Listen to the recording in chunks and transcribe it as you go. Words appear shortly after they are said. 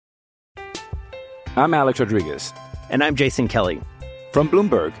I'm Alex Rodriguez. And I'm Jason Kelly. From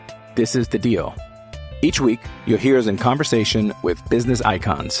Bloomberg, this is The Deal. Each week, you'll hear us in conversation with business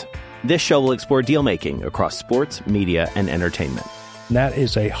icons. This show will explore deal-making across sports, media, and entertainment. That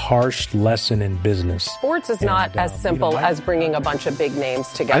is a harsh lesson in business. Sports is not as simple as bringing a bunch of big names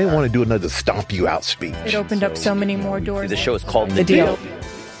together. I didn't want to do another stomp you out speech. It opened up so many more doors. The show is called The Deal.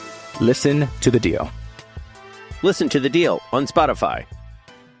 Listen to The Deal. Listen to The Deal on Spotify.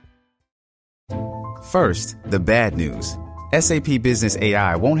 First, the bad news. SAP Business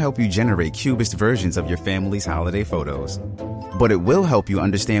AI won't help you generate cubist versions of your family's holiday photos. But it will help you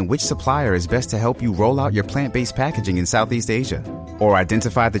understand which supplier is best to help you roll out your plant-based packaging in Southeast Asia, or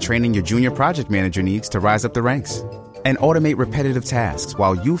identify the training your junior project manager needs to rise up the ranks, and automate repetitive tasks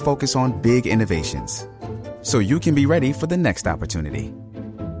while you focus on big innovations, so you can be ready for the next opportunity.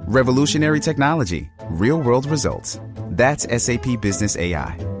 Revolutionary technology, real-world results. That's SAP Business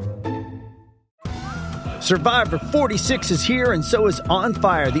AI. Survivor 46 is here, and so is On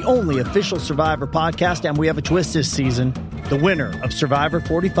Fire, the only official Survivor podcast, and we have a twist this season. The winner of Survivor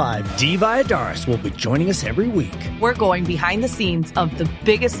 45, Dee Valladares, will be joining us every week. We're going behind the scenes of the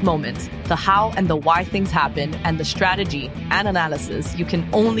biggest moments, the how and the why things happen, and the strategy and analysis you can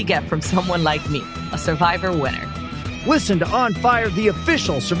only get from someone like me, a Survivor winner. Listen to On Fire, the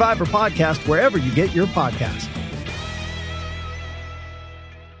official Survivor podcast, wherever you get your podcast.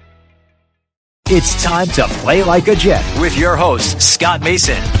 It's time to play like a Jet with your host, Scott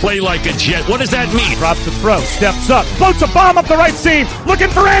Mason. Play like a Jet. What does that mean? Drops the throw, steps up, floats a bomb up the right seam,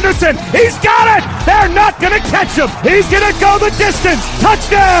 looking for Anderson. He's got it! They're not going to catch him. He's going to go the distance.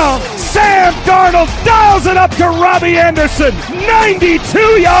 Touchdown! Sam Darnold dials it up to Robbie Anderson. 92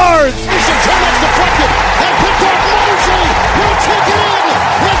 yards! Too much deflected and picked up. Mosley will take it in.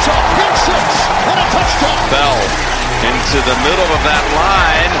 It's a pick six and a touchdown. Bell into the middle of that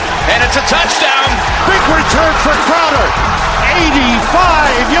line, and it's a touchdown. Big return for Crowder.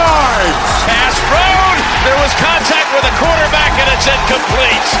 85 yards. Pass thrown. There was contact with the quarterback, and it's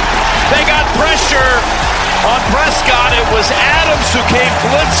incomplete. They got pressure on Prescott. It was Adams who came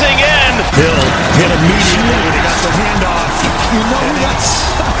blitzing in. Hill hit immediately when he got the handoff. You know who that's?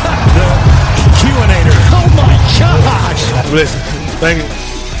 The Q-inator. Oh my gosh. Listen, thank you.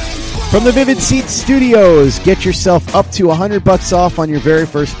 From the Vivid Seats Studios, get yourself up to $100 off on your very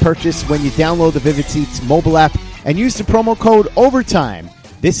first purchase when you download the Vivid Seats mobile app and use the promo code OVERTIME.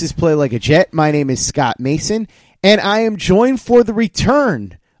 This is Play Like a Jet. My name is Scott Mason, and I am joined for the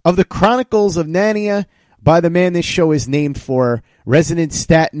return of the Chronicles of Narnia by the man this show is named for, resident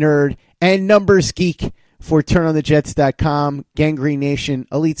stat nerd and numbers geek for TurnOnTheJets.com, Gangrene Nation,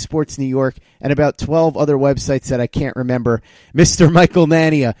 Elite Sports New York, and about 12 other websites that I can't remember, Mr. Michael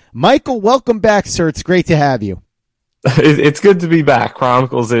Narnia. Michael, welcome back, sir. It's great to have you. It's good to be back.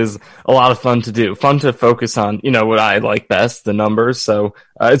 Chronicles is a lot of fun to do. Fun to focus on, what I like best, the numbers. So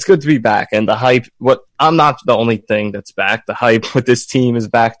it's good to be back. And the hype, I'm not the only thing that's back. The hype with this team is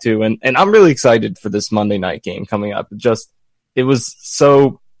back too. And I'm really excited for this Monday night game coming up. The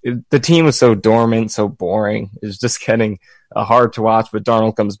team was so dormant, so boring. It was just getting hard to watch, but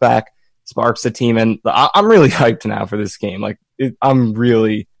Darnold comes back, sparks the team, and I'm really hyped now for this game. I'm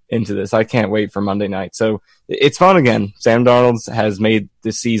really into this. I can't wait for Monday night. So it's fun again. Sam Darnold has made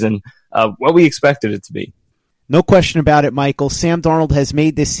this season what we expected it to be. No question about it, Michael. Sam Darnold has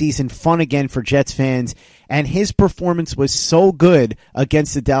made this season fun again for Jets fans, and his performance was so good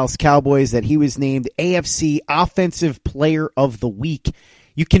against the Dallas Cowboys that he was named AFC Offensive Player of the Week.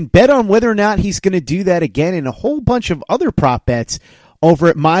 You can bet on whether or not he's going to do that again and a whole bunch of other prop bets over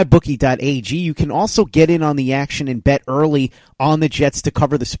at mybookie.ag. You can also get in on the action and bet early on the Jets to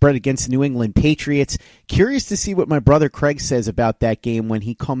cover the spread against the New England Patriots. Curious to see what my brother Craig says about that game when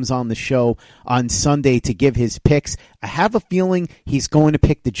he comes on the show on Sunday to give his picks. I have a feeling he's going to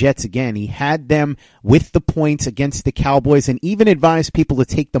pick the Jets again. He had them with the points against the Cowboys and even advised people to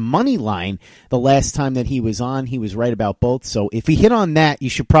take the money line the last time that he was on. He was right about both. So if he hit on that, you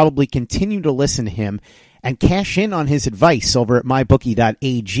should probably continue to listen to him and cash in on his advice over at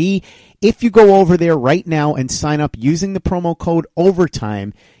mybookie.ag. If you go over there right now and sign up using the promo code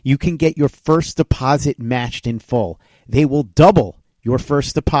OVERTIME, you can get your first deposit matched in full. They will double your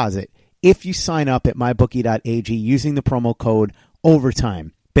first deposit if you sign up at mybookie.ag using the promo code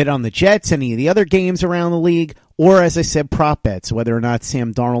OVERTIME. Bet on the Jets, any of the other games around the league, or as I said, prop bets, whether or not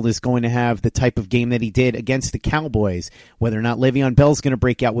Sam Darnold is going to have the type of game that he did against the Cowboys, whether or not Le'Veon Bell is going to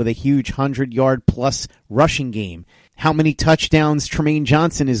break out with a huge 100-yard-plus rushing game, how many touchdowns Tremaine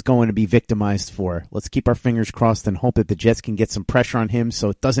Johnson is going to be victimized for. Let's keep our fingers crossed and hope that the Jets can get some pressure on him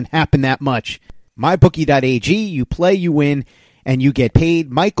so it doesn't happen that much. MyBookie.ag, you play, you win, and you get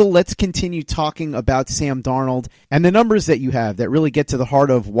paid. Michael, let's continue talking about Sam Darnold and the numbers that you have that really get to the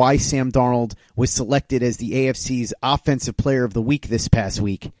heart of why Sam Darnold was selected as the AFC's Offensive Player of the Week this past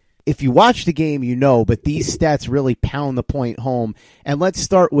week. If you watch the game, you know, but these stats really pound the point home. And let's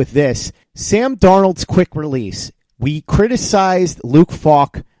start with this. Sam Darnold's quick release. We criticized Luke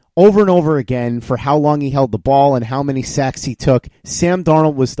Falk over and over again for how long he held the ball and how many sacks he took. Sam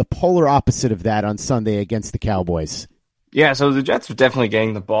Darnold was the polar opposite of that on Sunday against the Cowboys. Yeah, so the Jets were definitely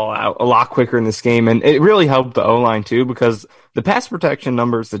getting the ball out a lot quicker in this game, and it really helped the O-line too, because the pass protection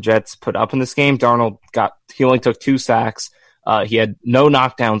numbers the Jets put up in this game, he only took 2 sacks. He had no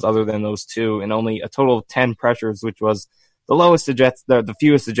knockdowns other than those 2, and only a total of 10 pressures, which was the lowest the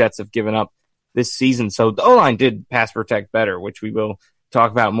fewest the Jets have given up this season. So the O-line did pass protect better, which we will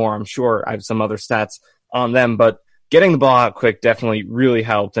talk about more, I'm sure. I have some other stats on them, but getting the ball out quick definitely really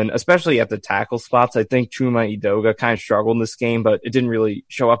helped, and especially at the tackle spots. I think Chuma Edoga kind of struggled in this game, but it didn't really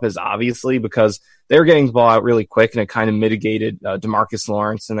show up as obviously because they were getting the ball out really quick, and it kind of mitigated DeMarcus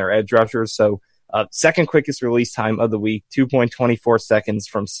Lawrence and their edge rushers. So second quickest release time of the week, 2.24 seconds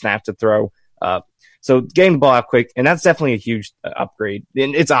from snap to throw. So getting the ball out quick, and that's definitely a huge upgrade.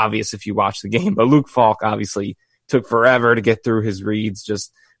 And it's obvious if you watch the game, but Luke Falk obviously took forever to get through his reads,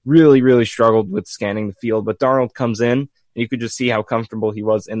 just really, really struggled with scanning the field. But Darnold comes in, and you could just see how comfortable he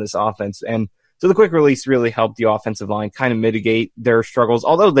was in this offense. And so the quick release really helped the offensive line kind of mitigate their struggles,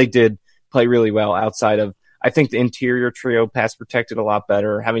 although they did play really well outside of, I think the interior trio pass protected a lot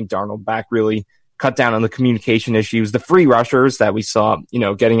better. Having Darnold back really cut down on the communication issues. The free rushers that we saw,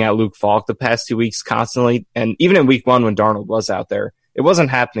 getting at Luke Falk the past 2 weeks constantly, and even in week 1 when Darnold was out there, it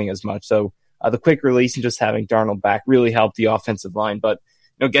wasn't happening as much. So the quick release and just having Darnold back really helped the offensive line. But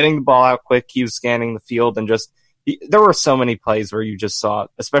getting the ball out quick, he was scanning the field, and there were so many plays where you just saw,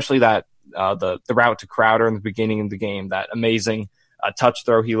 especially that the route to Crowder in the beginning of the game, that amazing touch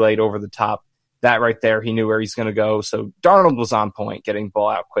throw he laid over the top. That right there, he knew where he's going to go. So Darnold was on point, getting the ball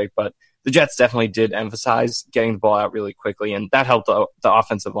out quick, but the Jets definitely did emphasize getting the ball out really quickly, and that helped the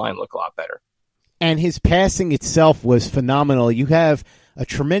offensive line look a lot better. And his passing itself was phenomenal. You have a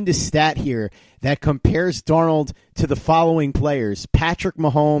tremendous stat here that compares Darnold to the following players: Patrick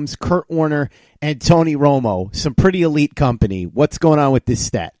Mahomes, Kurt Warner, and Tony Romo. Some pretty elite company. What's going on with this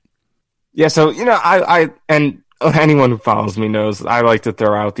stat? Yeah, so, I and anyone who follows me knows I like to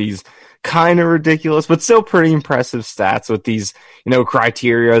throw out these kind of ridiculous, but still pretty impressive stats with these,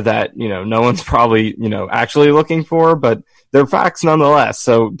 criteria that, no one's probably, actually looking for, but they're facts nonetheless.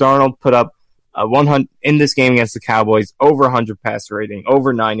 So Darnold put up 100 in this game against the Cowboys, over 100 passer rating,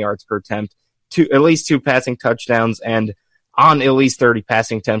 over 9 yards per attempt, at least 2 passing touchdowns, and on at least 30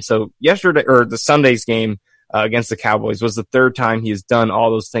 passing attempts. So the Sunday's game against the Cowboys was the 3rd time he has done all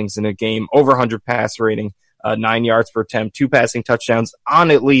those things in a game, over 100 passer rating, 9 yards per attempt, 2 passing touchdowns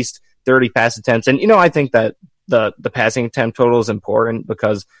on at least 30 pass attempts. And, I think that the passing attempt total is important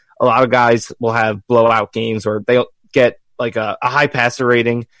because a lot of guys will have blowout games where they'll get like a high passer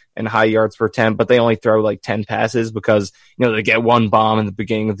rating and high yards per attempt, but they only throw like 10 passes because, they get 1 bomb in the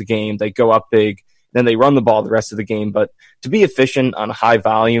beginning of the game. They go up big, then they run the ball the rest of the game. But to be efficient on high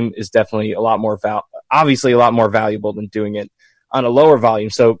volume is definitely a lot more valuable than doing it on a lower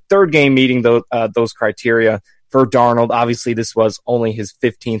volume. So 3rd game meeting those criteria for Darnold. Obviously, this was only his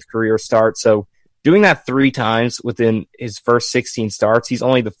 15th career start. So doing that 3 times within his first 16 starts, he's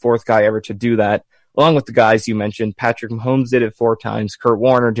only the 4th guy ever to do that, along with the guys you mentioned. Patrick Mahomes did it 4 times, Kurt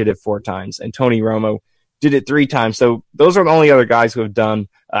Warner did it 4 times, and Tony Romo did it 3 times. So those are the only other guys who have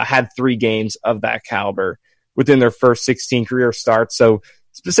had 3 games of that caliber within their first 16 career starts. So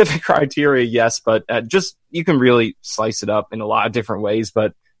specific criteria, yes, but just you can really slice it up in a lot of different ways.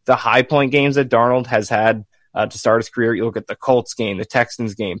 But the high point games that Darnold has had to start his career, you look at the Colts game, the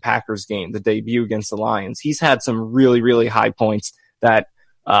Texans game, Packers game, the debut against the Lions. He's had some really, really high points that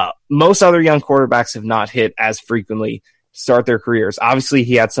most other young quarterbacks have not hit as frequently to start their careers. Obviously,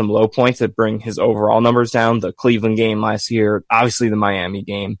 he had some low points that bring his overall numbers down. The Cleveland game last year, obviously the Miami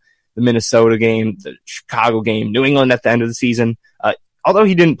game, the Minnesota game, the Chicago game, New England at the end of the season. Although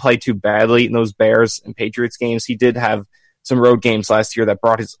he didn't play too badly in those Bears and Patriots games, he did have some road games last year that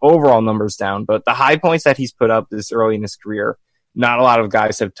brought his overall numbers down. But the high points that he's put up this early in his career, not a lot of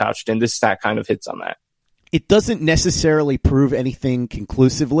guys have touched, and this stat kind of hits on that. It doesn't necessarily prove anything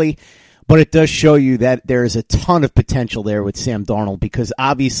conclusively, but it does show you that there is a ton of potential there with Sam Darnold, because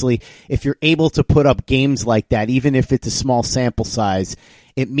obviously if you're able to put up games like that, even if it's a small sample size,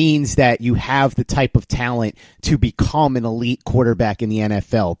 it means that you have the type of talent to become an elite quarterback in the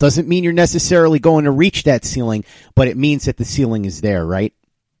NFL. Doesn't mean you're necessarily going to reach that ceiling, but it means that the ceiling is there, right?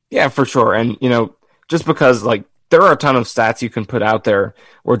 Yeah, for sure. And, just because there are a ton of stats you can put out there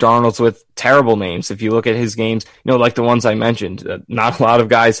where Darnold's with terrible names. If you look at his games, like the ones I mentioned, not a lot of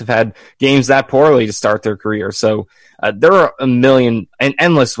guys have had games that poorly to start their career. So there are a million and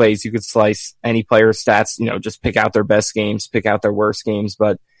endless ways you could slice any player's stats, just pick out their best games, pick out their worst games.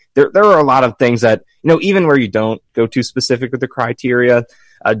 But there are a lot of things that, even where you don't go too specific with the criteria,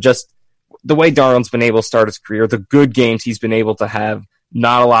 just the way Darnold's been able to start his career, the good games he's been able to have,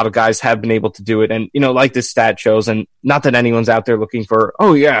 not a lot of guys have been able to do it. And, like this stat shows, and not that anyone's out there looking for,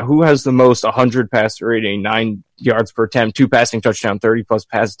 who has the most 100 passer rating, 9 yards per attempt, 2 passing touchdown, 30-plus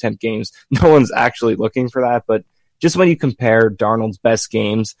pass attempt games. No one's actually looking for that. But just when you compare Darnold's best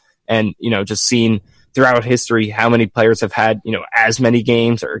games and, just seeing throughout history how many players have had, as many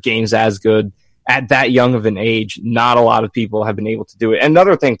games or games as good at that young of an age, not a lot of people have been able to do it. And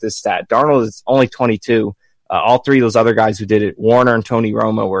another thing, this stat, Darnold is only 22. All three of those other guys who did it, Warner and Tony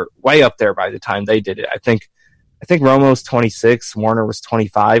Romo, were way up there by the time they did it. I think Romo was 26, Warner was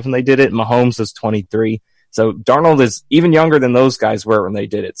 25 when they did it, Mahomes was 23. So Darnold is even younger than those guys were when they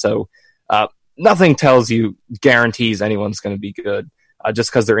did it. So nothing guarantees anyone's going to be good just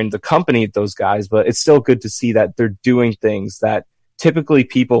because they're in the company of those guys, but it's still good to see that they're doing things that typically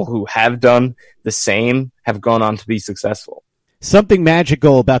people who have done the same have gone on to be successful. Something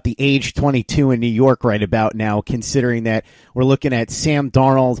magical about the age 22 in New York right about now, considering that we're looking at Sam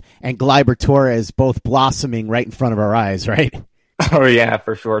Darnold and Gleyber Torres both blossoming right in front of our eyes, right? Oh, yeah,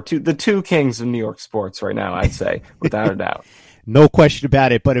 for sure. The two kings of New York sports right now, I'd say, without a doubt. No question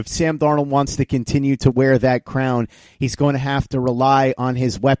about it. But if Sam Darnold wants to continue to wear that crown, he's going to have to rely on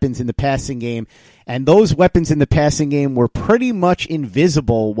his weapons in the passing game. And those weapons in the passing game were pretty much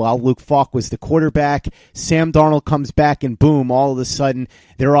invisible while Luke Falk was the quarterback. Sam Darnold comes back and boom, all of a sudden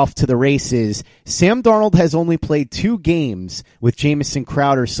they're off to the races. Sam Darnold has only played 2 games with Jamison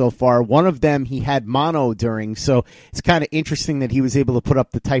Crowder so far. One of them he had mono during, so it's kind of interesting that he was able to put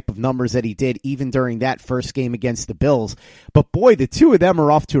up the type of numbers that he did even during that first game against the Bills. But boy, the two of them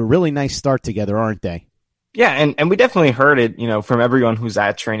are off to a really nice start together, aren't they? Yeah, and we definitely heard it, from everyone who's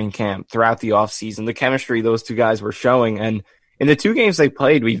at training camp throughout the offseason, the chemistry those two guys were showing. And in the 2 games they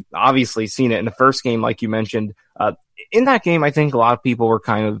played, we've obviously seen it. In the first game, like you mentioned, in that game, I think a lot of people were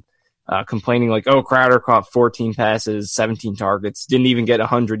kind of complaining like, Crowder caught 14 passes, 17 targets, didn't even get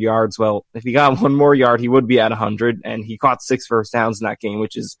 100 yards. Well, if he got one more yard, he would be at 100, and he caught 6 first downs in that game,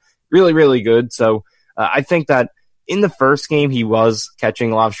 which is really, really good. So I think that in the first game, he was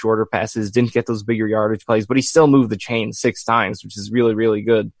catching a lot of shorter passes, didn't get those bigger yardage plays, but he still moved the chain 6 times, which is really, really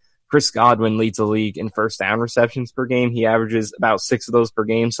good. Chris Godwin leads the league in first down receptions per game. He averages about 6 of those per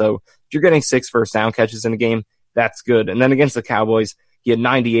game. So if you're getting 6 first down catches in a game, that's good. And then against the Cowboys, he had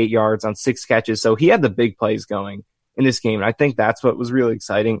 98 yards on 6 catches. So he had the big plays going in this game. And I think that's what was really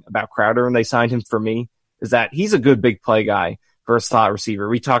exciting about Crowder when they signed him for me, is that he's a good big play guy for a slot receiver.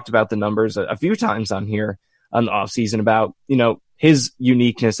 We talked about the numbers a few times on here on the offseason about, his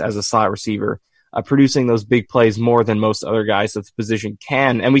uniqueness as a slot receiver, producing those big plays more than most other guys at the position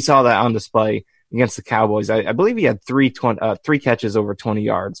can. And we saw that on display against the Cowboys. I believe he had 3 catches over 20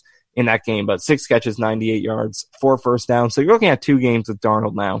 yards in that game, but 6 catches, 98 yards, 4 first downs. So you're looking at 2 games with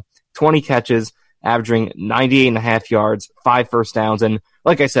Darnold now, 20 catches, averaging 98.5 yards, 5 first downs. And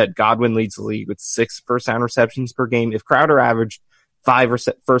like I said, Godwin leads the league with 6 first down receptions per game. If Crowder averaged 5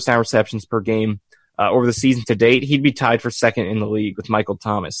 first down receptions per game over the season to date, he'd be tied for second in the league with Michael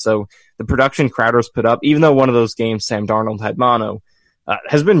Thomas. So the production Crowder's put up, even though one of those games Sam Darnold had mono,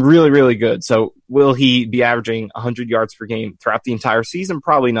 has been really, really good. So will he be averaging 100 yards per game throughout the entire season?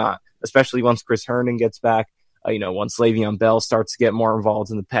 Probably not, especially once Chris Herndon gets back, once Le'Veon Bell starts to get more involved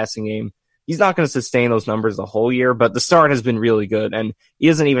in the passing game. He's not going to sustain those numbers the whole year, but the start has been really good, and he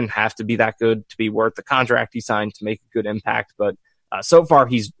doesn't even have to be that good to be worth the contract he signed to make a good impact. But so far,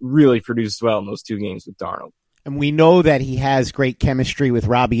 he's really produced well in those 2 games with Darnold. And we know that he has great chemistry with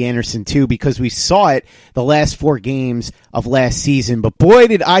Robbie Anderson, too, because we saw it the last 4 games of last season. But boy,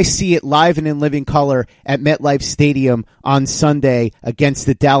 did I see it live and in living color at MetLife Stadium on Sunday against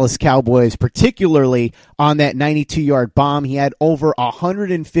the Dallas Cowboys, particularly on that 92-yard bomb. He had over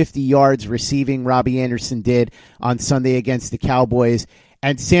 150 yards receiving, Robbie Anderson did, on Sunday against the Cowboys.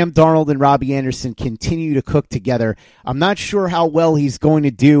 And Sam Darnold and Robbie Anderson continue to cook together. I'm not sure how well he's going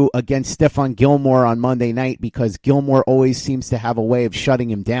to do against Stephon Gilmore on Monday night, because Gilmore always seems to have a way of shutting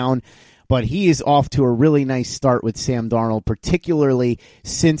him down. But he is off to a really nice start with Sam Darnold, particularly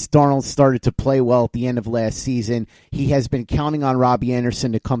since Darnold started to play well at the end of last season. He has been counting on Robbie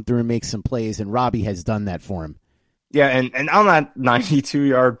Anderson to come through and make some plays, and Robbie has done that for him. Yeah, and on that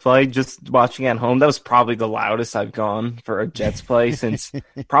 92-yard play, just watching at home, that was probably the loudest I've gone for a Jets play since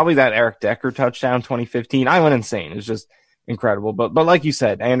probably that Eric Decker touchdown 2015. I went insane. It was just incredible. But like you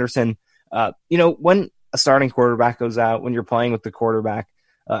said, Anderson, when a starting quarterback goes out, when you're playing with the quarterback,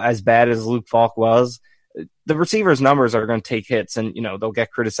 as bad as Luke Falk was, the receiver's numbers are going to take hits, and they'll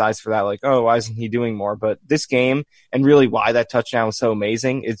get criticized for that, like, oh, why isn't he doing more? But this game, and really why that touchdown was so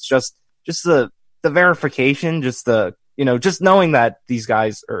amazing, it's just the verification, just knowing that these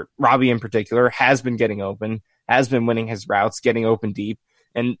guys, or Robbie in particular, has been getting open, has been winning his routes, getting open deep,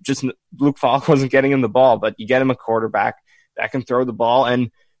 and just Luke Falk wasn't getting him the ball. But you get him a quarterback that can throw the ball, and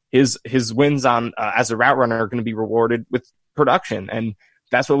his wins on as a route runner are going to be rewarded with production, and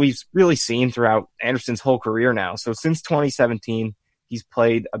that's what we've really seen throughout Anderson's whole career now. So since 2017, he's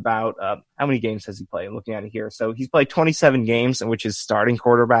played about how many games has he played? I'm looking at it here. So he's played 27 games in which his starting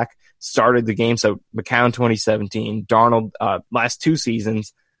quarterback started the game. So McCown 2017, Darnold last 2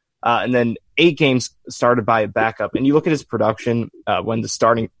 seasons, and then 8 games started by a backup. And you look at his production when the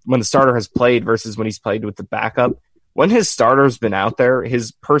starter has played versus when he's played with the backup. When his starter's been out there,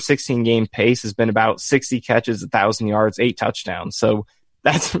 his per 16 game pace has been about 60 catches, 1,000 yards, 8 touchdowns. So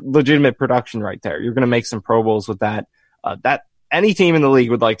that's legitimate production right there. You're going to make some Pro Bowls with that. Any team in the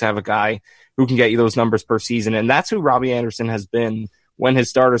league would like to have a guy who can get you those numbers per season. And that's who Robbie Anderson has been when his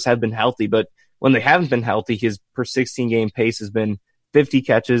starters have been healthy. But when they haven't been healthy, his per 16 game pace has been 50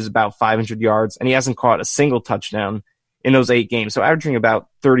 catches, about 500 yards, and he hasn't caught a single touchdown in those 8 games. So averaging about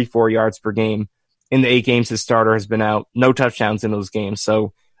 34 yards per game in the 8 games his starter has been out, no touchdowns in those games.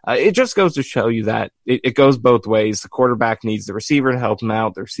 So it just goes to show you that it goes both ways. The quarterback needs the receiver to help him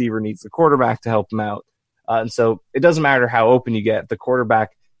out. The receiver needs the quarterback to help him out. And so it doesn't matter how open you get. The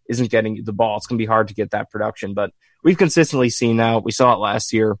quarterback isn't getting you the ball. It's going to be hard to get that production. But we've consistently seen now, we saw it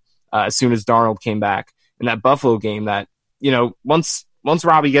last year as soon as Darnold came back in that Buffalo game that, once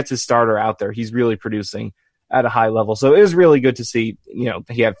Robbie gets his starter out there, he's really producing at a high level. So it was really good to see,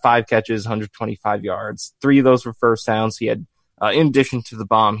 he had 5 catches, 125 yards. 3 of those were first downs. He had, in addition to the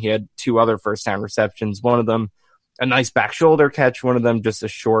bomb, he had 2 other first down receptions. One of them, a nice back shoulder catch. One of them, just a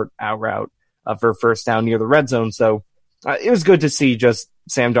short out route for a first down near the red zone. So it was good to see just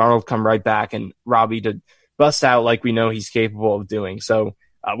Sam Darnold come right back and Robbie to bust out like we know he's capable of doing. So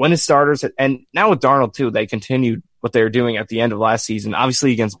when his starters, and now with Darnold too, they continued what they were doing at the end of last season.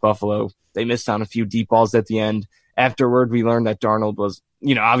 Obviously against Buffalo, they missed on a few deep balls at the end. Afterward, we learned that Darnold was,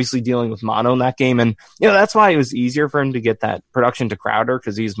 obviously dealing with mono in that game. And, that's why it was easier for him to get that production to Crowder,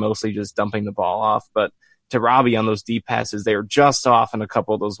 because he's mostly just dumping the ball off. But to Robbie on those deep passes, they were just off on a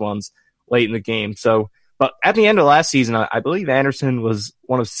couple of those ones late in the game. So, but at the end of last season, I believe Anderson was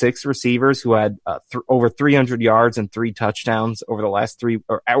one of 6 receivers who had over 300 yards and 3 touchdowns over the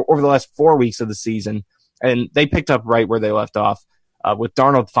last 4 weeks of the season. And they picked up right where they left off with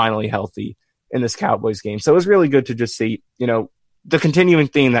Darnold finally healthy in this Cowboys game. So it was really good to just see, the continuing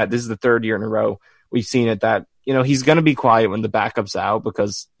theme that this is the 3rd year in a row we've seen it, that, he's going to be quiet when the backup's out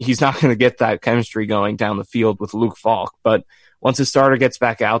because he's not going to get that chemistry going down the field with Luke Falk. But once his starter gets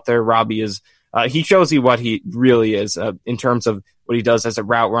back out there, Robbie is he shows you what he really is in terms of what he does as a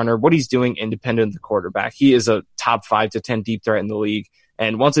route runner, what he's doing independent of the quarterback. He is a top 5 to 10 deep threat in the league.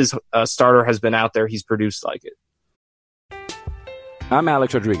 And once his starter has been out there, he's produced like it. I'm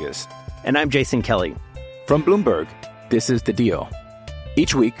Alex Rodriguez. And I'm Jason Kelly. From Bloomberg, this is The Deal.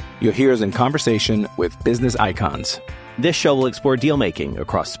 Each week, you'll hear us in conversation with business icons. This show will explore deal-making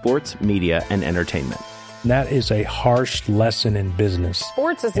across sports, media, and entertainment. That is a harsh lesson in business.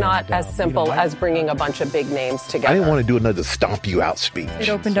 Sports is not as simple as bringing a bunch of big names together. I didn't want to do another stomp you out speech. It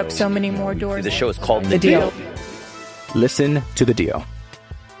opened up so many more doors. The show is called The Deal. Listen to The Deal.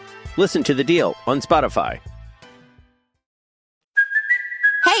 Listen to The Deal on Spotify.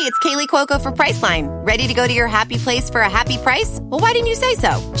 Hey, it's Kaylee Cuoco for Priceline. Ready to go to your happy place for a happy price? Well, why didn't you say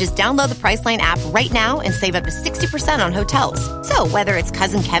so? Just download the Priceline app right now and save up to 60% on hotels. So whether it's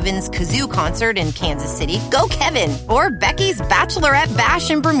Cousin Kevin's Kazoo Concert in Kansas City, go Kevin, or Becky's Bachelorette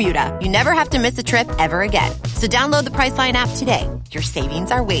Bash in Bermuda, you never have to miss a trip ever again. So download the Priceline app today. Your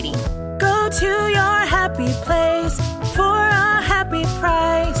savings are waiting. Go to your happy place for a happy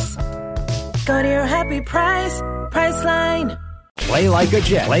price. Go to your happy price, Priceline. Play like a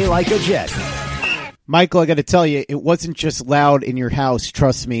Jet. Play like a Jet. Michael, I got to tell you, it wasn't just loud in your house.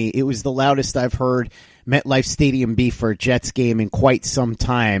 Trust me, it was the loudest I've heard MetLife Stadium be for a Jets game in quite some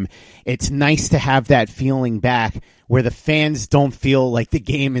time. It's nice to have that feeling back where the fans don't feel like the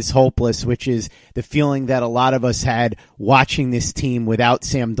game is hopeless, which is the feeling that a lot of us had watching this team without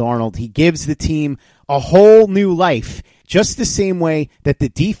Sam Darnold. He gives the team a whole new life just the same way that the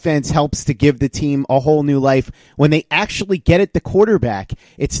defense helps to give the team a whole new life when they actually get at the quarterback.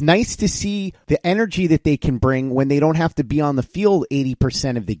 It's nice to see the energy that they can bring when they don't have to be on the field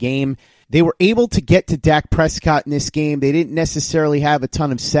 80% of the game. They were able to get to Dak Prescott in this game. They didn't necessarily have a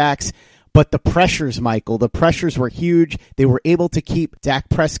ton of sacks, but the pressures, Michael, the pressures were huge. They were able to keep Dak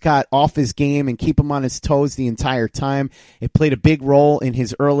Prescott off his game and keep him on his toes the entire time. It played a big role in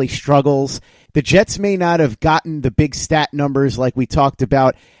his early struggles. The Jets may not have gotten the big stat numbers like we talked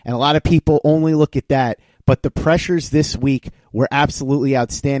about, and a lot of people only look at that, but the pressures this week were absolutely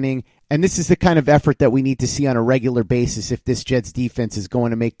outstanding. And this is the kind of effort that we need to see on a regular basis if this Jets defense is going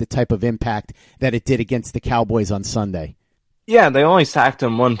to make the type of impact that it did against the Cowboys on Sunday. Yeah, they only sacked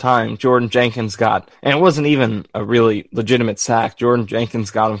him one time. Jordan Jenkins got, and it wasn't even a really legitimate sack. Jordan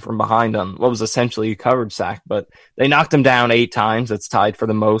Jenkins got him from behind on what was essentially a covered sack, but they knocked him down 8 times. That's tied for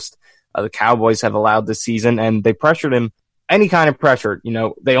the most the Cowboys have allowed this season, and they pressured him. Any kind of pressure,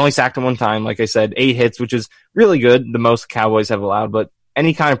 they only sacked him one time. Like I said, 8 hits, which is really good, the most Cowboys have allowed, but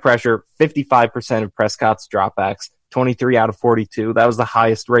any kind of pressure, 55% of Prescott's dropbacks, 23 out of 42. That was the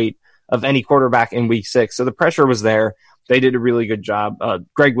highest rate of any quarterback in week 6. So the pressure was there. They did a really good job.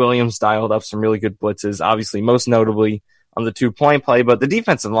 Greg Williams dialed up some really good blitzes, obviously most notably on the 2-point play, but the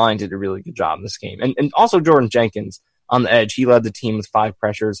defensive line did a really good job in this game. And also Jordan Jenkins on the edge. He led the team with 5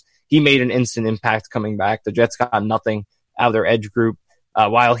 pressures. He made an instant impact coming back. The Jets got nothing out of their edge group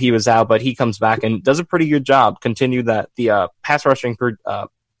while he was out, but he comes back and does a pretty good job. Continue the pass rushing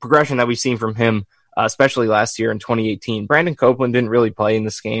progression that we've seen from him, especially last year in 2018. Brandon Copeland didn't really play in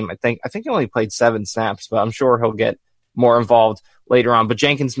this game. I think he only played 7 snaps, but I'm sure he'll get more involved later on. But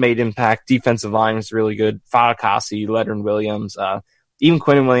Jenkins made impact. Defensive line was really good. Fatukasi, Leonard Williams, even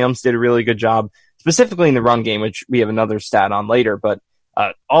Quinnen Williams did a really good job, specifically in the run game, which we have another stat on later. But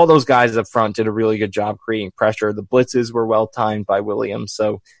all those guys up front did a really good job creating pressure. The blitzes were well timed by Williams.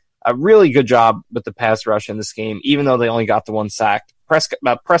 So a really good job with the pass rush in this game, even though they only got the 1 sack.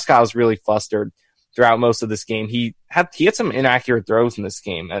 Prescott was really flustered throughout most of this game. He had some inaccurate throws in this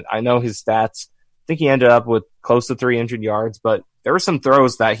game. And I know his stats, I think he ended up with close to 300 yards, but there were some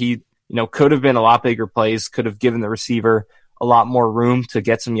throws that he, could have been a lot bigger plays, could have given the receiver a lot more room to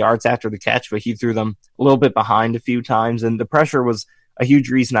get some yards after the catch, but he threw them a little bit behind a few times, and the pressure was a huge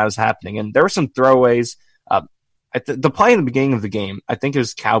reason that was happening. And there were some throwaways. The play in the beginning of the game, I think it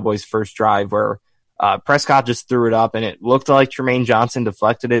was Cowboys' first drive, where Prescott just threw it up, and it looked like Tremaine Johnson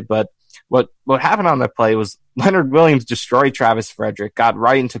deflected it, but what happened on that play was Leonard Williams destroyed Travis Frederick, got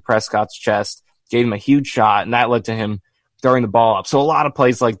right into Prescott's chest, gave him a huge shot, and that led to him throwing the ball up. So a lot of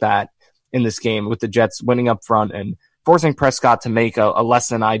plays like that in this game with the Jets winning up front and forcing Prescott to make a less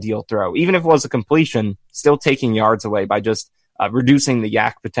than ideal throw. Even if it was a completion, still taking yards away by just reducing the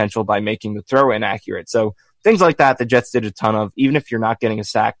yak potential by making the throw inaccurate. So things like that, the Jets did a ton of, even if you're not getting a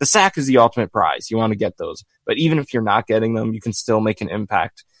sack. The sack is the ultimate prize. You want to get those. But even if you're not getting them, you can still make an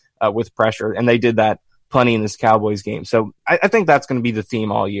impact with pressure. And they did that plenty in this Cowboys game. So I think that's going to be the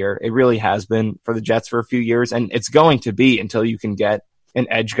theme all year. It really has been for the Jets for a few years, and it's going to be until you can get an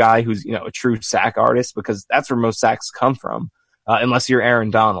edge guy who's, a true sack artist, because that's where most sacks come from, unless you're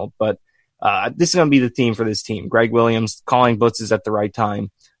Aaron Donald. But this is going to be the theme for this team. Greg Williams calling blitzes at the right time,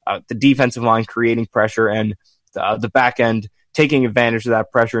 the defensive line creating pressure, and the back end taking advantage of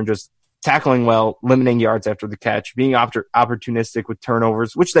that pressure and just tackling well, limiting yards after the catch, being opportunistic with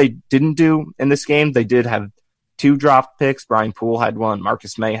turnovers, which they didn't do in this game. They did have 2 dropped picks. Brian Poole had 1.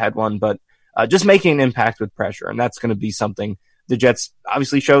 Marcus May had 1. But just making an impact with pressure, and that's going to be something the Jets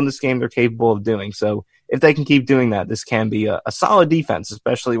obviously showed in this game they're capable of doing. So if they can keep doing that, this can be a solid defense,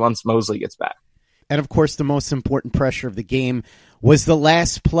 especially once Mosley gets back. And, of course, the most important pressure of the game was the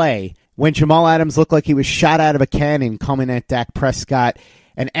last play when Jamal Adams looked like he was shot out of a cannon coming at Dak Prescott.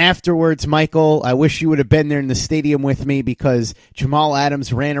 And afterwards, Michael, I wish you would have been there in the stadium with me, because Jamal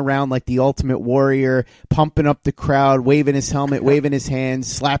Adams ran around like the ultimate warrior, pumping up the crowd, waving his helmet, waving his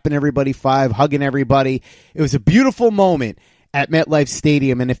hands, slapping everybody 5, hugging everybody. It was a beautiful moment at MetLife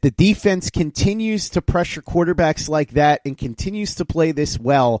Stadium. And if the defense continues to pressure quarterbacks like that and continues to play this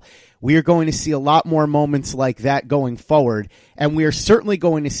well, we are going to see a lot more moments like that going forward. And we are certainly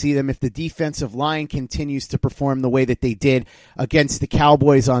going to see them if the defensive line continues to perform the way that they did against the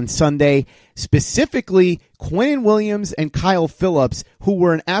Cowboys on Sunday. Specifically, Quinnen Williams and Kyle Phillips, who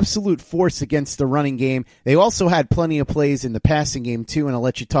were an absolute force against the running game. They also had plenty of plays in the passing game too, and I'll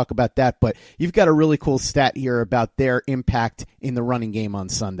let you talk about that. But you've got a really cool stat here about their impact in the running game on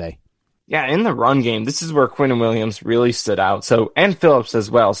Sunday. Yeah, in the run game, this is where Quinnen Williams really stood out. So, and Phillips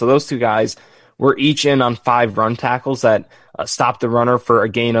as well. So those 2 guys were each in on 5 run tackles that stopped the runner for a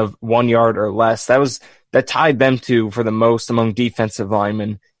gain of 1 yard or less. That was that tied them for the most among defensive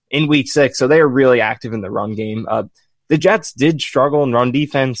linemen in week 6. So they are really active in the run game. The Jets did struggle in run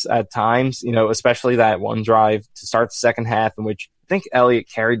defense at times, especially that one drive to start the second half in which I think Elliott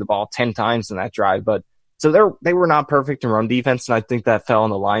carried the ball 10 times in that drive. But so they were not perfect in run defense, and I think that fell on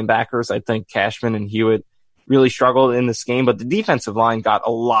the linebackers. I think Cashman and Hewitt really struggled in this game, but the defensive line got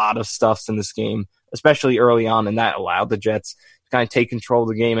a lot of stuffs in this game, especially early on, and that allowed the Jets to kind of take control of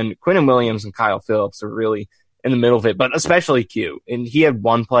the game. And Quinnen Williams and Kyle Phillips are really in the middle of it, but especially Q. And he had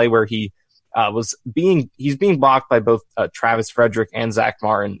one play where he's being blocked by both Travis Frederick and Zach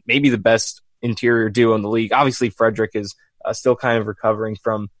Martin, maybe the best interior duo in the league. Obviously, Frederick is still kind of recovering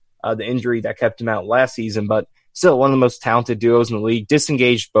from the injury that kept him out last season, but still one of the most talented duos in the league.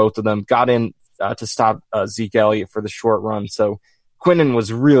 Disengaged both of them, got in to stop Zeke Elliott for the short run. So Quinnen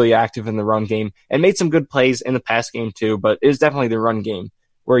was really active in the run game and made some good plays in the pass game too, but it was definitely the run game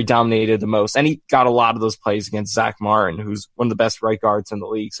where he dominated the most. And he got a lot of those plays against Zach Martin, who's one of the best right guards in the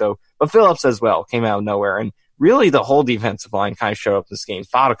league. But Phillips as well came out of nowhere. And really the whole defensive line kind of showed up in this game.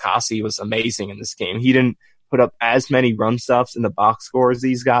 Fatukasi was amazing in this game. He didn't put up as many run stuffs in the box score as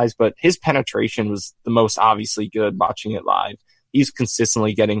these guys, but his penetration was the most obviously good watching it live. He's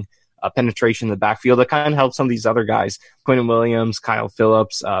consistently getting penetration in the backfield that kind of helped some of these other guys. Quinnen Williams, Kyle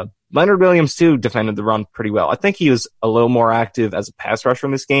Phillips, Leonard Williams too defended the run pretty well. I think he was a little more active as a pass rusher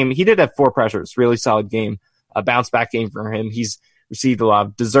in this game. He did have 4 pressures, really solid game, a bounce back game for him. He's received a lot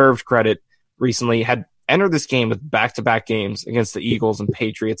of deserved credit recently, had entered this game with back-to-back games against the Eagles and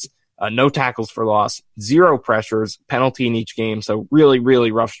Patriots. No tackles for loss, 0 pressures, penalty in each game. So really,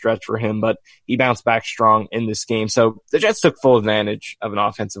 really rough stretch for him, but he bounced back strong in this game. So the Jets took full advantage of an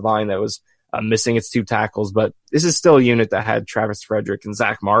offensive line that was missing its 2 tackles, but this is still a unit that had Travis Frederick and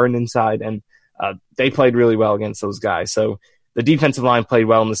Zach Martin inside, and they played really well against those guys. So the defensive line played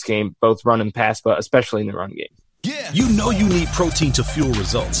well in this game, both run and pass, but especially in the run game. Yeah. You know you need protein to fuel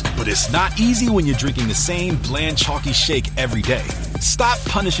results, but it's not easy when you're drinking the same bland, chalky shake every day. Stop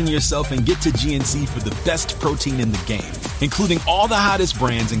punishing yourself and get to GNC for the best protein in the game, including all the hottest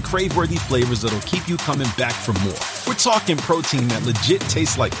brands and crave-worthy flavors that'll keep you coming back for more. We're talking protein that legit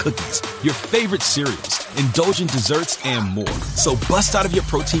tastes like cookies, your favorite cereals, indulgent desserts, and more. So bust out of your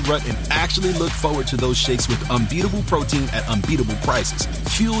protein rut and actually look forward to those shakes with unbeatable protein at unbeatable prices.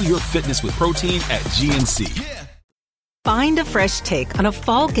 Fuel your fitness with protein at GNC. Yeah. Find a fresh take on a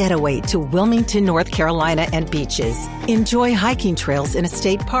fall getaway to Wilmington, North Carolina and beaches. Enjoy hiking trails in a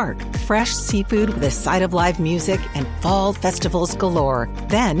state park, fresh seafood with a side of live music, and fall festivals galore.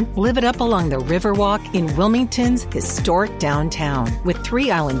 Then live it up along the Riverwalk in Wilmington's historic downtown. With 3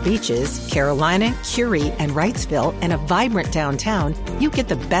 island beaches, Carolina, Curie, and Wrightsville, and a vibrant downtown, you get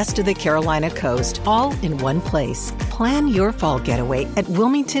the best of the Carolina coast all in one place. Plan your fall getaway at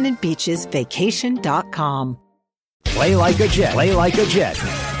WilmingtonandBeachesVacation.com. Play like a Jet. Play like a Jet.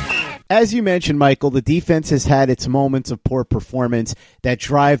 As you mentioned, Michael, the defense has had its moments of poor performance. That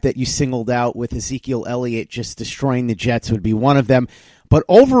drive that you singled out with Ezekiel Elliott just destroying the Jets would be one of them. But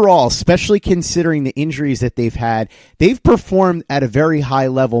overall, especially considering the injuries that they've had, they've performed at a very high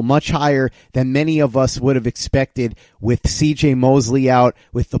level, much higher than many of us would have expected, with C.J. Mosley out,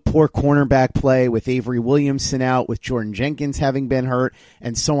 with the poor cornerback play, with Avery Williamson out, with Jordan Jenkins having been hurt,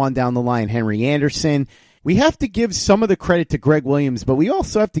 and so on down the line, Henry Anderson. We have to give some of the credit to Greg Williams, but we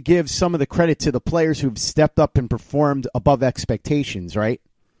also have to give some of the credit to the players who've stepped up and performed above expectations, right?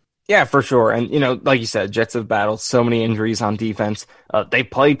 Yeah, for sure. And, like you said, Jets have battled so many injuries on defense. They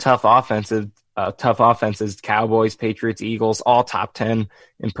played tough offenses, Cowboys, Patriots, Eagles, all top 10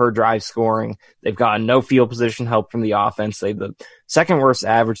 in per drive scoring. They've gotten no field position help from the offense. They have the second worst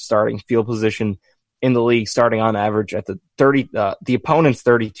average starting field position in the league, starting on average at the opponent's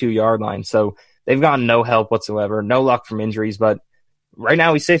 32-yard line. So they've gotten no help whatsoever, no luck from injuries. But right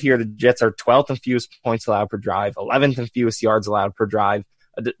now we sit here, the Jets are 12th in fewest points allowed per drive, 11th in fewest yards allowed per drive,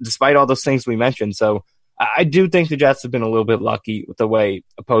 despite all those things we mentioned. So I do think the Jets have been a little bit lucky with the way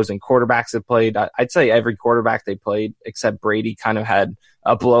opposing quarterbacks have played. I'd say every quarterback they played, except Brady, kind of had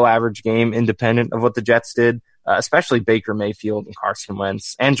a below-average game independent of what the Jets did, especially Baker Mayfield and Carson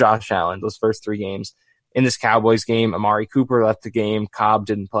Wentz and Josh Allen, those first 3 games. In this Cowboys game, Amari Cooper left the game. Cobb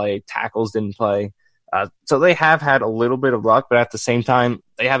didn't play. Tackles didn't play. So they have had a little bit of luck, but at the same time,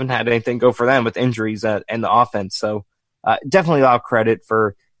 they haven't had anything go for them with injuries and the offense. So definitely a lot of credit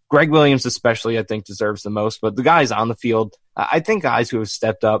for Greg Williams especially, I think, deserves the most. But the guys on the field, I think guys who have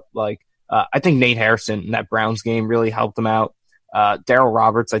stepped up, like I think Nate Harrison in that Browns game really helped them out. Darryl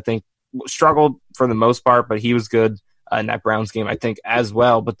Roberts, I think, struggled for the most part, but he was good in that Browns game, I think, as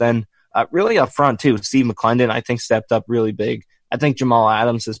well. But then really up front, too, Steve McClendon, I think, stepped up really big I think Jamal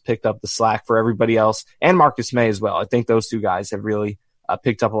Adams has picked up the slack for everybody else, and Marcus May as well. I think those two guys have really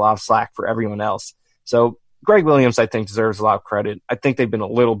picked up a lot of slack for everyone else. So Greg Williams, I think, deserves a lot of credit. I think they've been a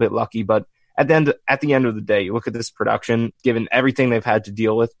little bit lucky, but at the end of the day, you look at this production, given everything they've had to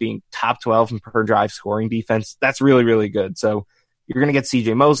deal with, being top 12 in per drive scoring defense, that's really, really good. So you're going to get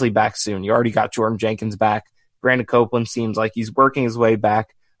CJ Mosley back soon. You already got Jordan Jenkins back. Brandon Copeland seems like he's working his way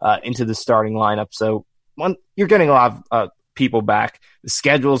back into the starting lineup. So you're getting a lot of people back. The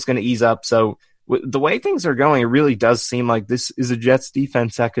schedule is going to ease up. So the way things are going, it really does seem like this is a Jets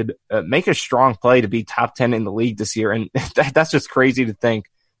defense that could make a strong play to be top 10 in the league this year. And that's just crazy to think,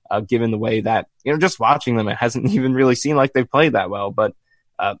 given the way that, just watching them, it hasn't even really seemed like they've played that well. But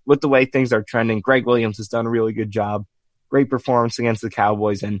with the way things are trending, Greg Williams has done a really good job. Great performance against the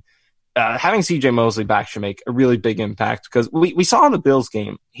Cowboys. And having CJ Mosley back should make a really big impact, because we saw in the Bills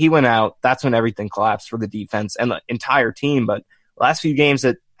game, he went out. That's when everything collapsed for the defense and the entire team. But last few games,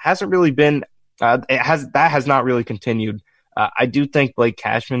 it hasn't really been that has not really continued. I do think Blake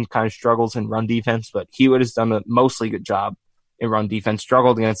Cashman kind of struggles in run defense, but Hewitt has done a mostly good job in run defense,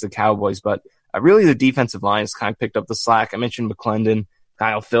 struggled against the Cowboys. But really the defensive line has kind of picked up the slack. I mentioned McClendon.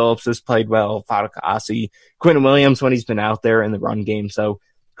 Kyle Phillips has played well, Fatukasi, Quentin Williams when he's been out there in the run game. So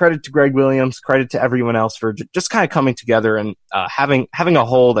credit to Greg Williams, credit to everyone else for just kind of coming together and having a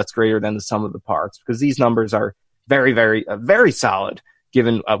whole that's greater than the sum of the parts, because these numbers are very, very, very solid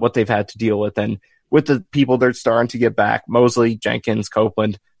given what they've had to deal with. And with the people they're starting to get back, Mosley, Jenkins,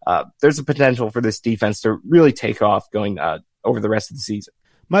 Copeland, there's a potential for this defense to really take off going over the rest of the season.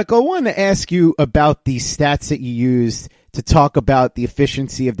 Michael, I wanted to ask you about the stats that you used to talk about the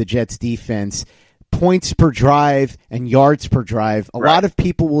efficiency of the Jets defense. Points per drive and yards per drive. A lot of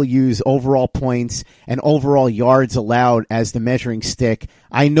people will use overall points and overall yards allowed as the measuring stick.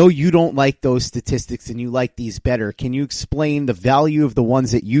 I know you don't like those statistics and you like these better. Can you explain the value of the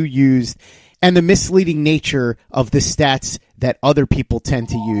ones that you used and the misleading nature of the stats that other people tend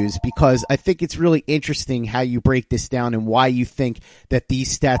to use? Because I think it's really interesting how you break this down and why you think that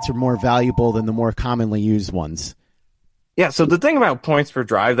these stats are more valuable than the more commonly used ones. Yeah, so the thing about points per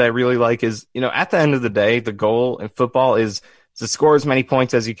drive that I really like is, at the end of the day, the goal in football is to score as many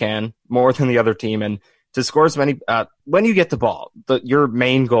points as you can, more than the other team, and to score as many when you get the ball. Your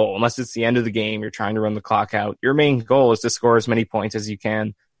main goal, unless it's the end of the game, you're trying to run the clock out, your main goal is to score as many points as you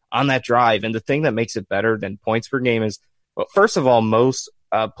can on that drive. And the thing that makes it better than points per game is, well, first of all, most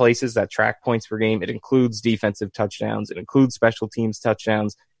places that track points per game, it includes defensive touchdowns, it includes special teams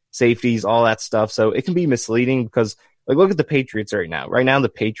touchdowns, safeties, all that stuff. So it can be misleading because, look at the Patriots right now. Right now, the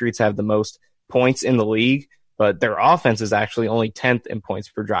Patriots have the most points in the league, but their offense is actually only 10th in points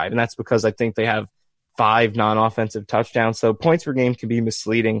per drive. And that's because I think they have 5 non-offensive touchdowns. So points per game can be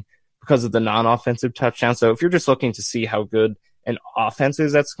misleading because of the non-offensive touchdowns. So if you're just looking to see how good an offense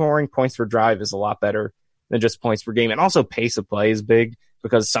is at scoring, points per drive is a lot better than just points per game. And also pace of play is big,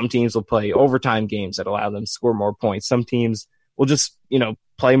 because some teams will play overtime games that allow them to score more points. Some teams will just,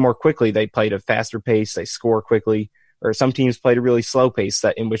 play more quickly. They play at a faster pace. They score quickly. Or some teams played a really slow pace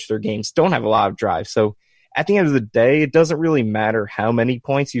in which their games don't have a lot of drive. So at the end of the day, it doesn't really matter how many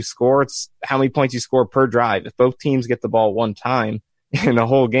points you score. It's how many points you score per drive. If both teams get the ball one time in the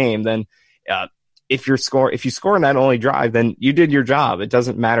whole game, then if you score in that only drive, then you did your job. It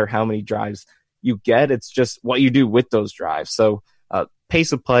doesn't matter how many drives you get. It's just what you do with those drives. So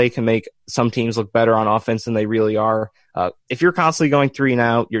pace of play can make some teams look better on offense than they really are. If you're constantly going 3 and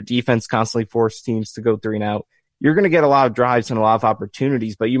out, your defense constantly forces teams to go 3 and out, you're going to get a lot of drives and a lot of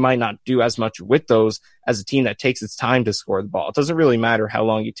opportunities, but you might not do as much with those as a team that takes its time to score the ball. It doesn't really matter how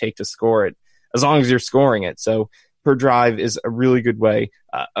long you take to score it, as long as you're scoring it. So per drive is a really good way,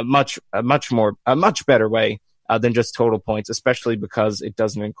 a much better way than just total points, especially because it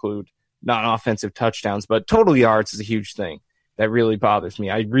doesn't include non-offensive touchdowns. But total yards is a huge thing that really bothers me.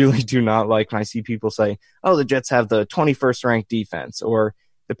 I really do not like when I see people say, oh, the Jets have the 21st ranked defense, or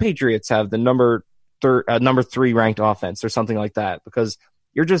the Patriots have the number 3 ranked offense, or something like that, because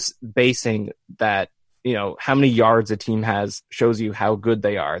you're just basing that, how many yards a team has shows you how good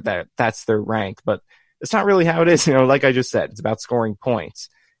they are, that's their rank. But it's not really how it is. Like I just said, it's about scoring points.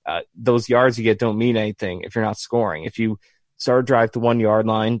 Those yards you get don't mean anything if you're not scoring. If you start a drive to 1 yard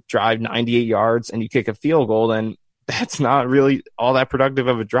line, drive 98 yards, and you kick a field goal, then that's not really all that productive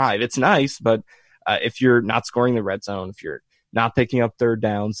of a drive. It's nice, but if you're not scoring the red zone, if you're not picking up third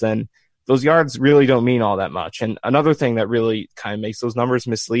downs, then those yards really don't mean all that much. And another thing that really kind of makes those numbers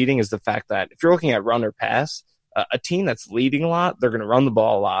misleading is the fact that if you're looking at run or pass, a team that's leading a lot, they're going to run the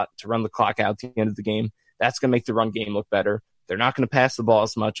ball a lot to run the clock out at the end of the game. That's going to make the run game look better. They're not going to pass the ball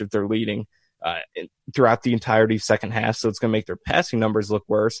as much if they're leading. throughout the entirety of second half. So it's going to make their passing numbers look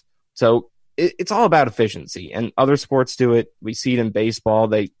worse. So it's all about efficiency, and other sports do it. We see it in baseball.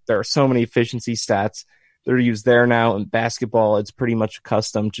 There are so many efficiency stats that are used there now. In basketball, it's pretty much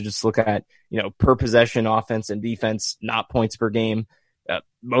accustomed to just look at, per possession offense and defense, not points per game.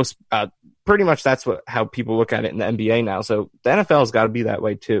 Pretty much that's how people look at it in the NBA now. So the NFL has got to be that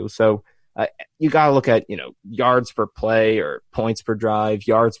way too. So you got to look at, yards per play or points per drive,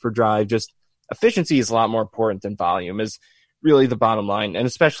 yards per drive. Just efficiency is a lot more important than volume is really the bottom line. And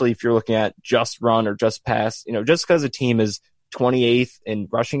especially if you're looking at just run or just pass, just because a team is 28th in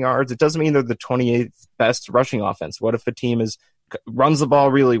rushing yards, it doesn't mean they're the 28th best rushing offense. What if a team runs the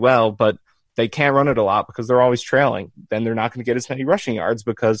ball really well, but they can't run it a lot because they're always trailing? Then they're not going to get as many rushing yards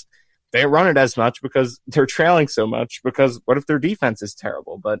because they don't run it as much because they're trailing so much. Because what if their defense is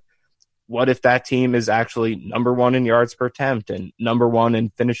terrible? But what if that team is actually number one in yards per attempt and number one in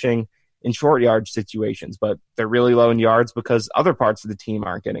finishing in short yardage situations, but they're really low in yards because other parts of the team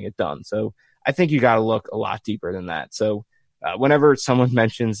aren't getting it done? So I think you got to look a lot deeper than that. So whenever someone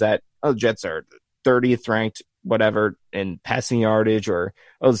mentions that, the Jets are 30th ranked, whatever, in passing yardage, or,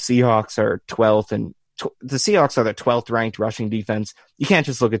 the Seahawks are 12th, and the Seahawks are the 12th ranked rushing defense, you can't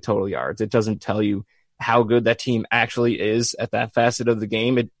just look at total yards. It doesn't tell you how good that team actually is at that facet of the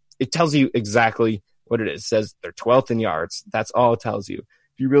game. It tells you exactly what it is. It says they're 12th in yards. That's all it tells you.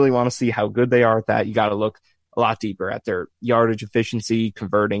 If you really want to see how good they are at that, you got to look a lot deeper at their yardage efficiency,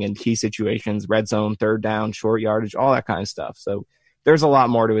 converting in key situations, red zone, third down, short yardage, all that kind of stuff. So there's a lot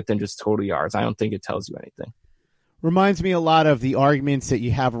more to it than just total yards. I don't think it tells you anything. Reminds me a lot of the arguments that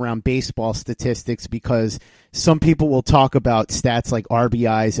you have around baseball statistics, because some people will talk about stats like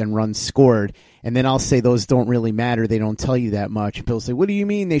RBIs and runs scored, and then I'll say those don't really matter. They don't tell you that much. And people say, what do you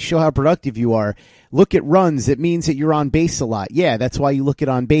mean? They show how productive you are. Look at runs. It means that you're on base a lot. Yeah, that's why you look at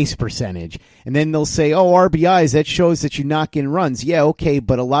on base percentage. And then they'll say, RBIs, that shows that you knock in runs. Yeah, okay,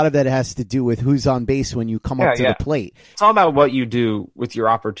 but a lot of that has to do with who's on base when you come up to the plate. It's all about what you do with your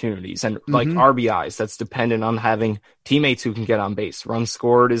opportunities. And like RBIs, that's dependent on having teammates who can get on base. Runs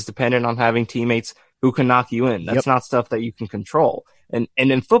scored is dependent on having teammates who can knock you in. That's not stuff that you can control. And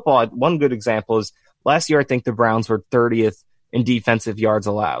in football, one good example is last year, I think the Browns were 30th in defensive yards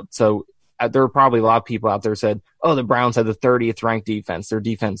allowed. So there were probably a lot of people out there who said, the Browns had the 30th ranked defense. Their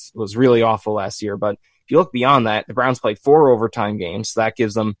defense was really awful last year. But if you look beyond that, the Browns played 4 overtime games. So that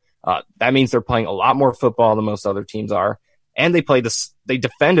gives them, that means they're playing a lot more football than most other teams are. And they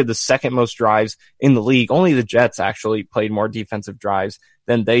defended the second most drives in the league. Only the Jets actually played more defensive drives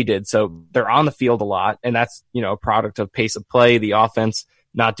than they did. So they're on the field a lot. And that's, a product of pace of play, the offense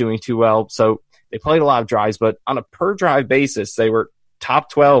not doing too well. So they played a lot of drives, but on a per drive basis, they were top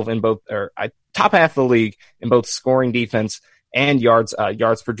 12 in both, or top half of the league in both scoring defense and yards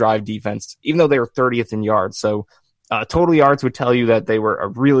per drive defense, even though they were 30th in yards. So total yards would tell you that they were a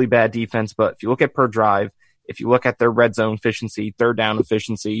really bad defense. But if you look at per drive, if you look at their red zone efficiency, third down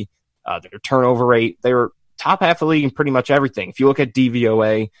efficiency, their turnover rate, they were top half of the league in pretty much everything. If you look at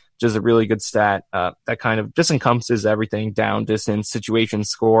DVOA, which is a really good stat, that kind of just encompasses everything: down, distance, situation,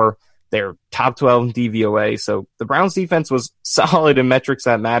 score. They're top 12 in DVOA. So the Browns defense was solid in metrics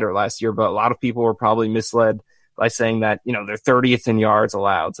that matter last year, but a lot of people were probably misled by saying that, they're 30th in yards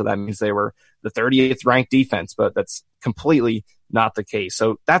allowed. So that means they were the 30th ranked defense, but that's completely not the case.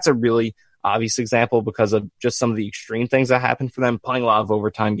 So that's a really obvious example because of just some of the extreme things that happened for them, playing a lot of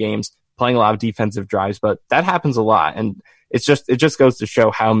overtime games, playing a lot of defensive drives, but that happens a lot. And it just goes to show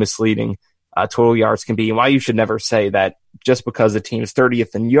how misleading total yards can be, and why you should never say that just because a team is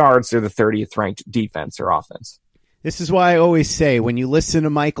 30th in yards, they're the 30th ranked defense or offense. This is why I always say, when you listen to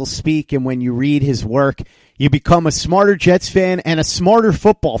Michael speak and when you read his work, you become a smarter Jets fan and a smarter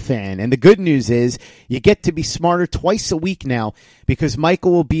football fan. And the good news is you get to be smarter twice a week now, because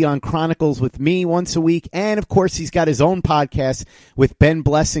Michael will be on Chronicles with me once a week. And, of course, he's got his own podcast with Ben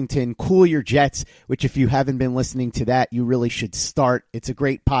Blessington, Cool Your Jets, which if you haven't been listening to that, you really should start. It's a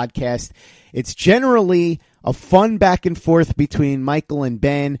great podcast. It's generally a fun back and forth between Michael and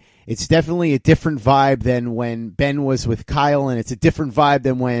Ben. It's definitely a different vibe than when Ben was with Kyle, and it's a different vibe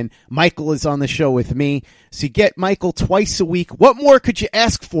than when Michael is on the show with me. So you get Michael twice a week. What more could you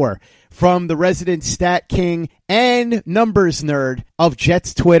ask for from the resident stat king and numbers nerd of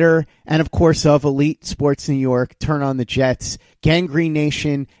Jets Twitter and, of course, of Elite Sports New York, Turn on the Jets, Gangrene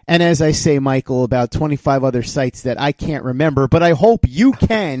Nation, and, as I say, Michael, about 25 other sites that I can't remember, but I hope you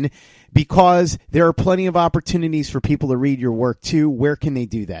can, because there are plenty of opportunities for people to read your work too. Where can they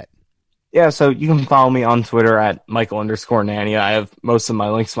do that? Yeah, so you can follow me on Twitter at Michael_Nania. I have most of my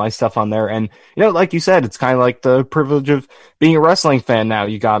links to my stuff on there. And, like you said, it's kind of like the privilege of being a wrestling fan now.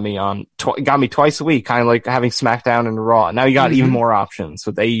 You got me on, got me twice a week, kind of like having SmackDown and Raw. Now you got even more options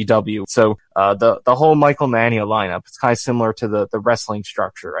with AEW. So, the whole Michael Nania lineup, it's kind of similar to the wrestling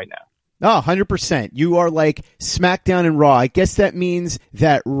structure right now. Oh, 100%. You are like SmackDown and Raw. I guess that means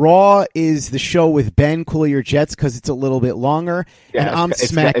that Raw is the show with Ben, Cool Your Jets, because it's a little bit longer, and I'm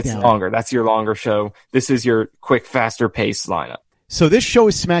SmackDown. It's longer. That's your longer show. This is your quick, faster paced lineup. So this show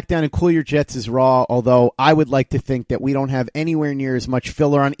is SmackDown and Cool Your Jets is Raw, although I would like to think that we don't have anywhere near as much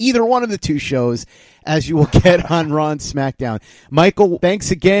filler on either one of the two shows as you will get on Raw and SmackDown. Michael,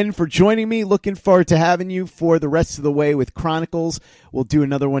 thanks again for joining me. Looking forward to having you for the rest of the way with Chronicles. We'll do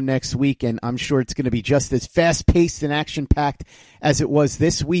another one next week, and I'm sure it's going to be just as fast-paced and action-packed as it was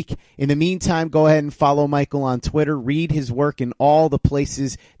this week. In the meantime, go ahead and follow Michael on Twitter. Read his work in all the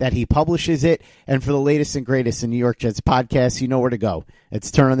places that he publishes it. And for the latest and greatest in New York Jets podcasts, you know where to go.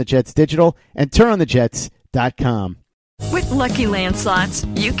 It's Turn on the Jets Digital and turnonthejets.com. With Lucky Land Slots,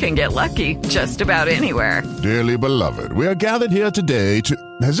 you can get lucky just about anywhere. Dearly beloved, we are gathered here today to...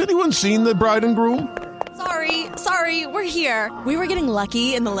 Has anyone seen the bride and groom? Sorry, we're here. We were getting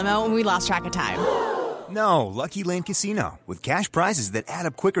lucky in the limo and we lost track of time. No, Lucky Land Casino, with cash prizes that add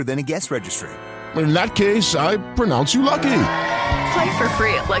up quicker than a guest registry. In that case, I pronounce you lucky. Play for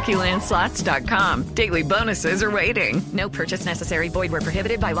free at LuckyLandSlots.com. Daily bonuses are waiting. No purchase necessary. Void where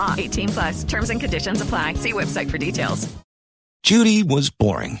prohibited by law. 18+. Terms and conditions apply. See website for details. Judy was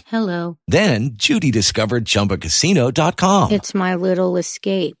boring. Hello. Then Judy discovered ChumbaCasino.com. It's my little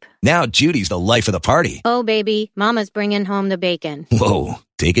escape. Now Judy's the life of the party. Oh, baby, mama's bringing home the bacon. Whoa,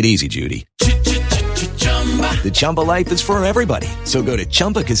 take it easy, Judy. The Chumba life is for everybody. So go to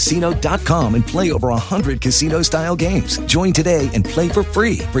ChumbaCasino.com and play over 100 casino-style games. Join today and play for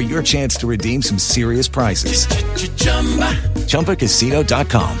free for your chance to redeem some serious prizes.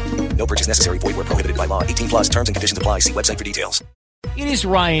 ChumbaCasino.com. No purchase necessary. Void where prohibited by law. 18+. Terms and conditions apply. See website for details. It is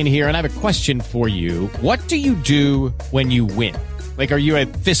Ryan here, and I have a question for you. What do you do when you win? Like, are you a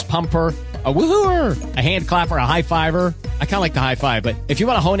fist pumper, a woohooer, a hand clapper, a high fiver? I kind of like the high five, but if you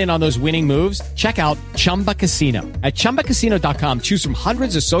want to hone in on those winning moves, check out Chumba Casino. At ChumbaCasino.com, choose from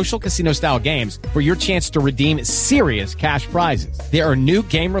hundreds of social casino-style games for your chance to redeem serious cash prizes. There are new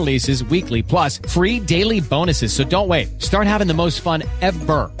game releases weekly, plus free daily bonuses, so don't wait. Start having the most fun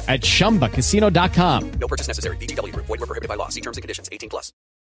ever at ChumbaCasino.com. No purchase necessary. VGW. Void where prohibited by law. See terms and conditions. 18+.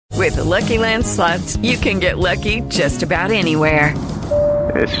 With the Lucky Land Slots, you can get lucky just about anywhere.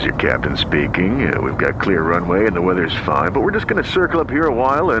 This is your captain speaking. We've got clear runway and the weather's fine, but we're just going to circle up here a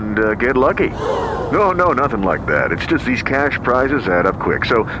while and get lucky. No, nothing like that. It's just these cash prizes add up quick.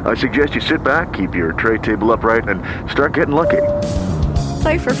 So I suggest you sit back, keep your tray table upright, and start getting lucky.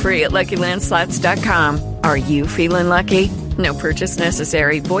 Play for free at LuckyLandSlots.com. Are you feeling lucky? No purchase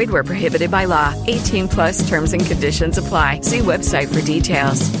necessary. Void where prohibited by law. 18+ terms and conditions apply. See website for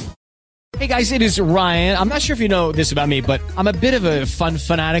details. Hey guys, it is Ryan. I'm not sure if you know this about me, but I'm a bit of a fun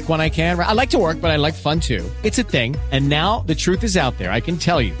fanatic when I can. I like to work, but I like fun too. It's a thing. And now the truth is out there. I can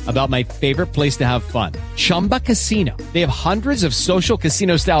tell you about my favorite place to have fun. Chumba Casino. They have hundreds of social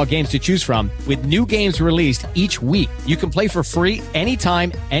casino style games to choose from with new games released each week. You can play for free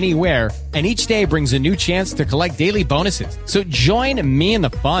anytime, anywhere. And each day brings a new chance to collect daily bonuses. So join me in the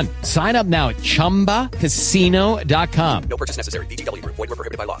fun. Sign up now at ChumbaCasino.com. No purchase necessary. VGW. Void where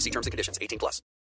prohibited by law. See terms and conditions. 18+.